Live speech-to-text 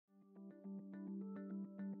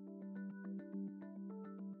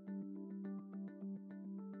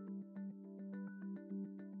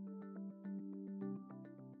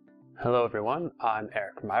Hello everyone, I'm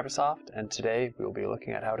Eric from Microsoft, and today we will be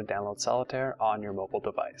looking at how to download Solitaire on your mobile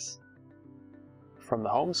device. From the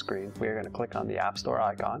home screen, we are going to click on the App Store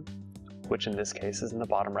icon, which in this case is in the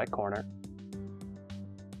bottom right corner.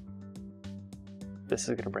 This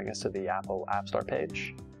is going to bring us to the Apple App Store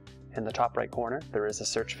page. In the top right corner, there is a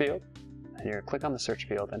search field, and you're going to click on the search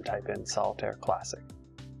field and type in Solitaire Classic.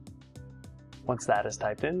 Once that is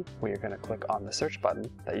typed in, we are going to click on the search button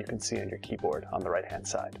that you can see on your keyboard on the right-hand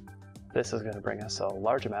side. This is going to bring us a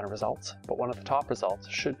large amount of results, but one of the top results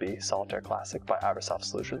should be Solitaire Classic by Microsoft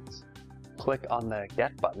Solutions. Click on the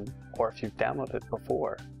Get button, or if you've downloaded it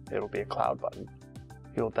before, it will be a cloud button.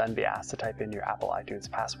 You will then be asked to type in your Apple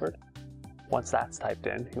iTunes password. Once that's typed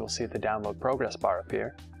in, you will see the download progress bar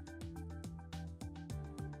appear.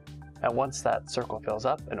 And once that circle fills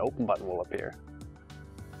up, an Open button will appear.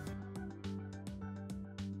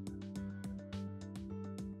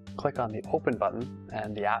 Click on the Open button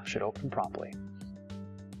and the app should open promptly.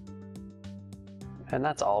 And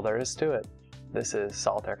that's all there is to it. This is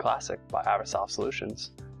Solitaire Classic by Microsoft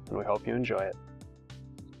Solutions, and we hope you enjoy it.